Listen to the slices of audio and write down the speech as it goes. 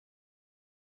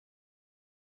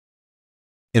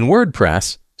In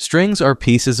WordPress, strings are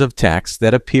pieces of text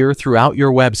that appear throughout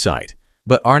your website,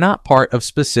 but are not part of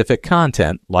specific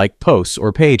content like posts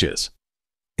or pages.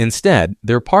 Instead,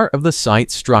 they're part of the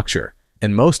site structure,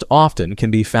 and most often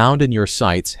can be found in your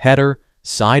site's header,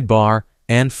 sidebar,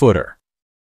 and footer.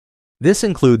 This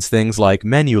includes things like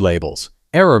menu labels,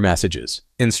 error messages,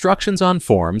 instructions on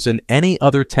forms, and any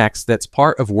other text that's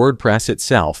part of WordPress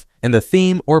itself and the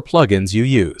theme or plugins you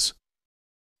use.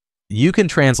 You can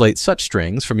translate such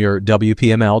strings from your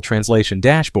WPML translation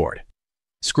dashboard.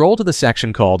 Scroll to the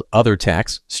section called Other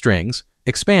Text, Strings,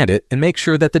 expand it, and make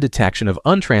sure that the detection of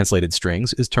untranslated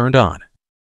strings is turned on.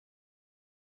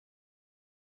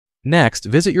 Next,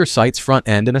 visit your site's front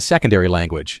end in a secondary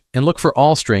language and look for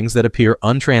all strings that appear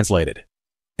untranslated.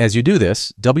 As you do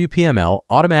this, WPML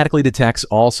automatically detects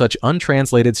all such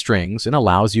untranslated strings and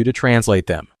allows you to translate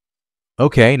them.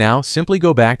 Okay, now simply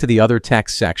go back to the Other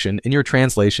Text section in your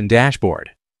translation dashboard.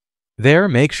 There,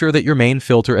 make sure that your main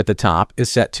filter at the top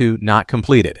is set to Not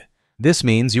Completed. This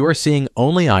means you are seeing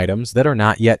only items that are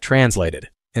not yet translated.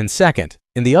 And second,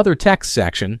 in the Other Text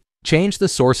section, change the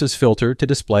Sources filter to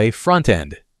display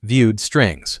Frontend, Viewed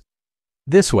Strings.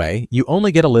 This way, you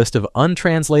only get a list of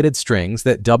untranslated strings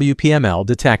that WPML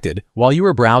detected while you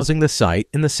were browsing the site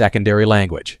in the secondary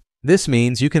language. This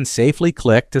means you can safely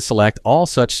click to select all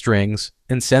such strings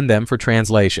and send them for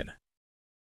translation.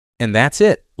 And that's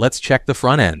it. Let's check the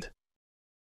front end.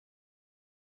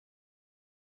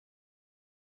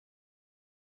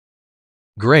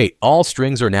 Great, all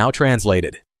strings are now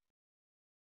translated.